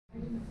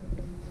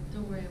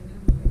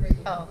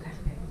Oh, okay.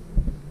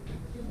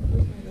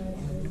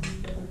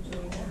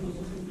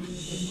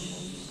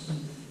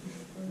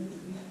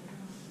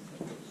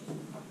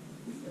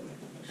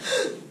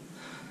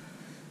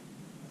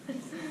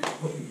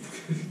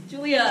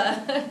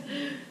 Julia,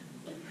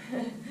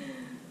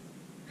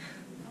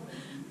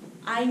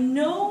 I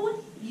know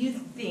you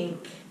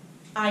think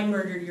I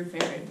murdered your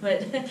ferret,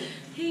 but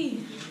hey,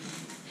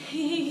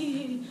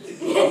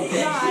 don't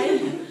cry.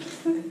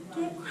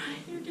 Don't cry.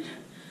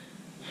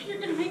 You're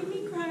gonna make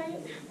me cry.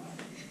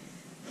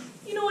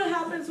 You know what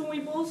happens when we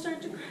both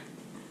start to cry?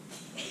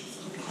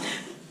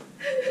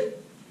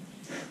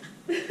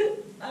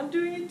 I'm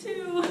doing it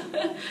too.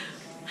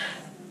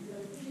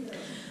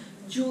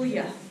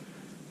 Julia,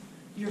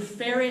 your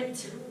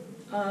ferret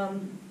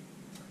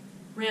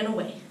ran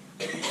away.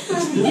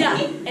 Yeah,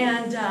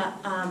 and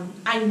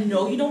I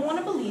know you don't want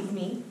to believe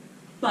me,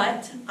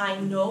 but I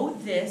know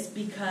this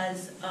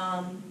because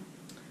I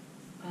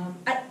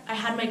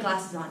had my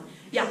glasses on.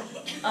 Yeah,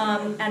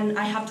 and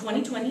I have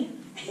 20/20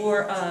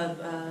 or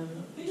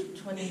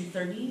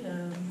 20/30.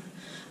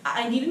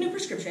 I need a new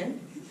prescription,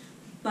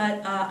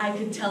 but I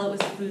could tell it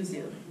was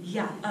Fuzu.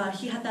 Yeah,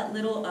 he had that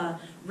little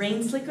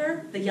rain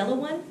slicker, the yellow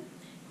one,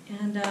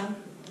 and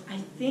I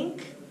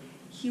think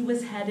he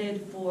was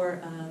headed for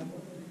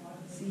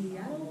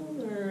Seattle.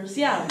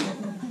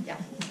 Yeah.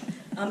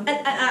 And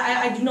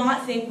I do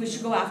not think we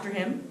should go after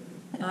him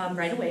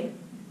right away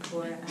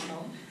or at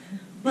all.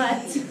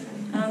 But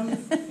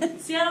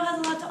Seattle has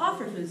a lot to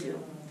offer Fuzu.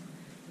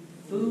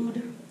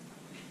 Food,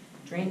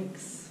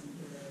 drinks,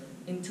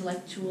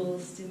 intellectual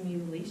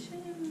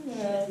stimulation,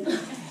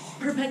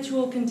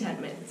 perpetual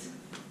contentment.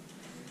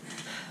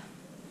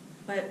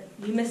 But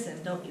you miss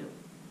him, don't you?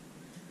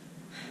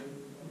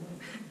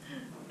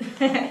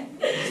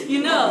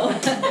 You know,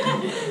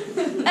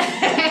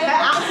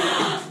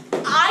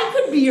 I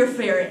could be your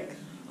ferret.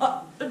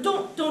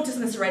 Don't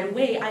dismiss it right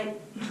away. I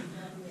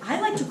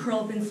like to curl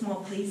up in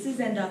small places,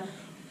 and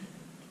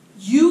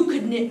you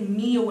could knit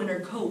me a winter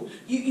coat.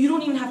 You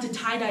don't even have to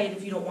tie-dye it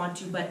if you don't want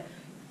to, but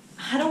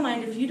I don't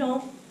mind if you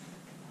don't.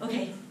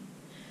 Okay,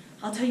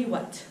 I'll tell you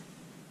what.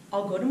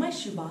 I'll go to my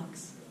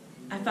shoebox.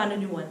 I found a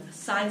new one,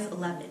 size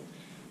 11,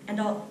 and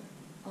I'll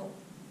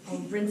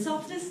rinse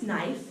off this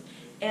knife.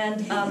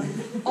 And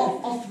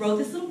I'll throw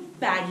this little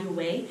baggie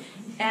away,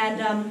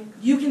 and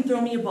you can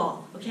throw me a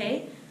ball,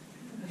 okay?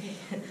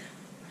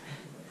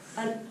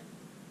 Okay.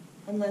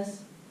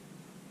 Unless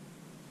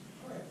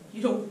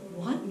you don't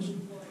want me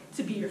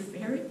to be your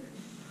ferret.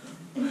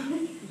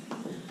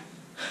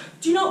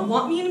 Do you not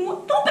want me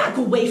anymore? Don't back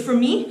away from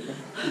me.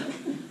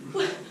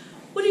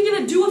 What are you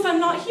gonna do if I'm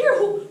not here?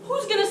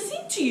 Who's gonna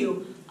sing to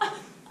you?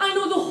 I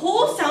know the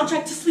whole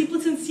soundtrack to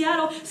Sleepless in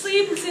Seattle.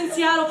 Sleepless in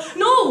Seattle.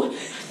 No!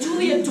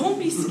 Julia, don't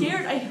be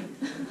scared. I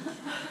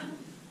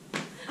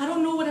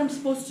don't know what I'm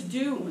supposed to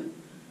do.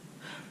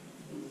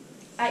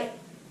 I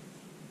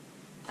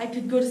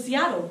could go to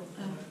Seattle.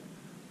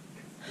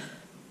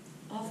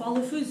 I'll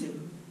follow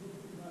Fuzu.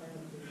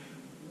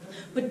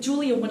 But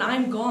Julia, when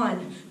I'm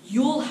gone,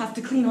 you'll have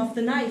to clean off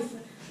the knife.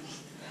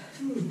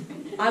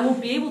 I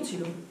won't be able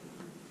to.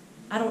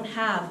 I don't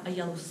have a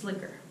yellow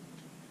slicker.